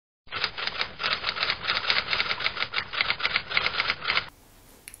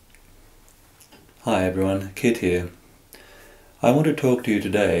Hi everyone, Kit here. I want to talk to you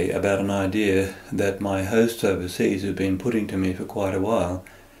today about an idea that my hosts overseas have been putting to me for quite a while.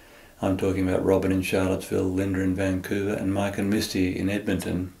 I'm talking about Robin in Charlottesville, Linda in Vancouver, and Mike and Misty in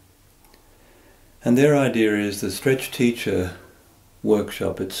Edmonton. And their idea is the Stretch Teacher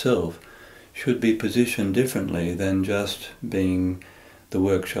workshop itself should be positioned differently than just being the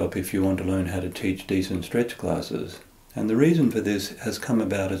workshop if you want to learn how to teach decent stretch classes. And the reason for this has come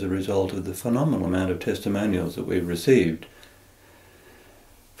about as a result of the phenomenal amount of testimonials that we've received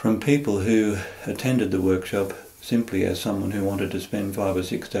from people who attended the workshop simply as someone who wanted to spend 5 or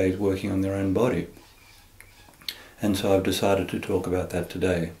 6 days working on their own body. And so I've decided to talk about that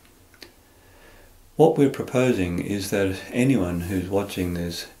today. What we're proposing is that anyone who's watching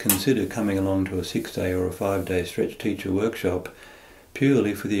this consider coming along to a 6-day or a 5-day Stretch Teacher workshop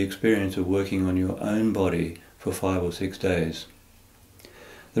purely for the experience of working on your own body for 5 or 6 days.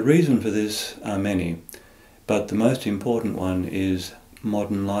 The reason for this are many, but the most important one is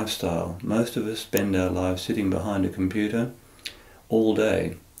modern lifestyle. Most of us spend our lives sitting behind a computer all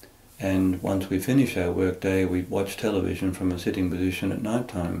day, and once we finish our work day we watch television from a sitting position at night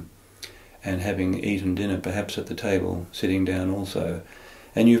time, and having eaten dinner perhaps at the table, sitting down also.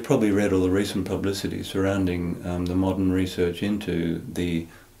 And you've probably read all the recent publicity surrounding the modern research into the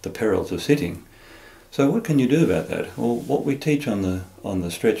perils of sitting. So what can you do about that? Well, what we teach on the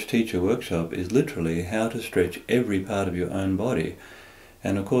Stretch Teacher workshop is literally how to stretch every part of your own body.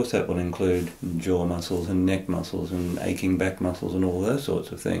 And of course that will include jaw muscles and neck muscles and aching back muscles and all those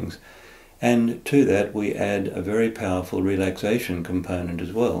sorts of things. And to that we add a very powerful relaxation component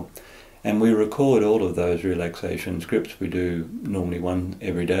as well. And we record all of those relaxation scripts. We do normally one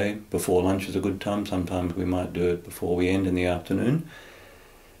every day. Before lunch is a good time. Sometimes we might do it before we end in the afternoon.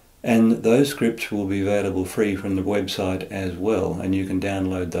 And those scripts will be available free from the website as well, and you can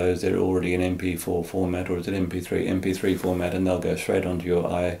download those. They're already in MP4 format, or is it MP3 format, and they'll go straight onto your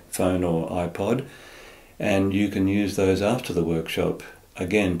iPhone or iPod, and you can use those after the workshop,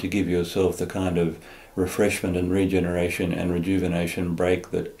 again, to give yourself the kind of refreshment and regeneration and rejuvenation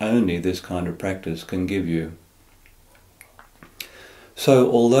break that only this kind of practice can give you.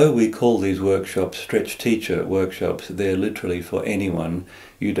 So although we call these workshops Stretch Teacher workshops, they're literally for anyone.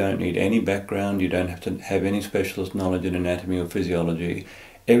 You don't need any background, you don't have to have any specialist knowledge in anatomy or physiology.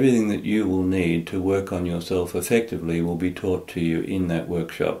 Everything that you will need to work on yourself effectively will be taught to you in that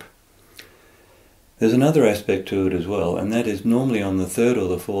workshop. There's another aspect to it as well, and that is normally on the 3rd or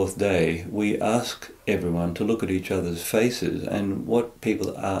the 4th day we ask everyone to look at each other's faces, and what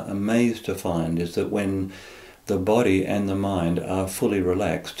people are amazed to find is that when the body and the mind are fully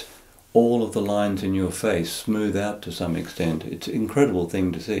relaxed, all of the lines in your face smooth out to some extent. It's an incredible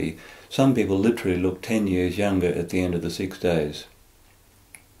thing to see. Some people literally look 10 years younger at the end of the 6 days.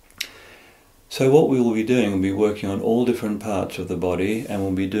 So what we will be doing will be working on all different parts of the body, and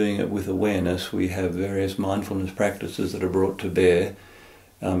we'll be doing it with awareness. We have various mindfulness practices that are brought to bear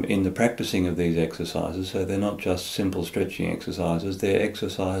in the practicing of these exercises, so they're not just simple stretching exercises, they're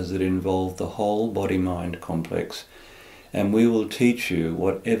exercises that involve the whole body-mind complex. And we will teach you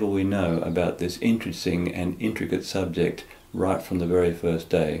whatever we know about this interesting and intricate subject right from the very first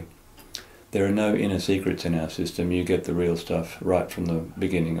day. There are no inner secrets in our system. You get the real stuff right from the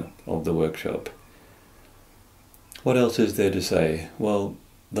beginning of the workshop. What else is there to say? Well,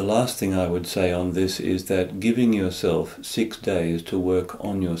 the last thing I would say on this is that giving yourself 6 days to work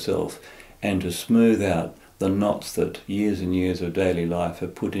on yourself and to smooth out the knots that years and years of daily life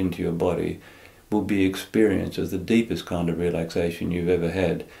have put into your body will be experienced as the deepest kind of relaxation you've ever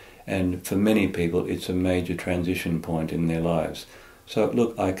had. And for many people it's a major transition point in their lives. So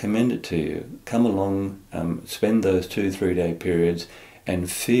look, I commend it to you. Come along, spend those 2-3 day periods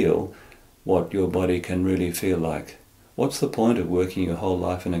and feel what your body can really feel like. What's the point of working your whole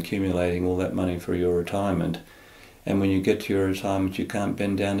life and accumulating all that money for your retirement, and when you get to your retirement you can't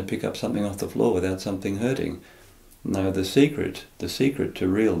bend down to pick up something off the floor without something hurting? No, the secret to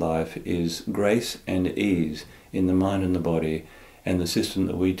real life is grace and ease in the mind and the body, and the system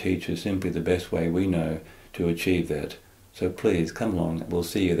that we teach is simply the best way we know to achieve that. So please come along, we'll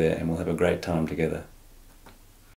see you there and we'll have a great time together.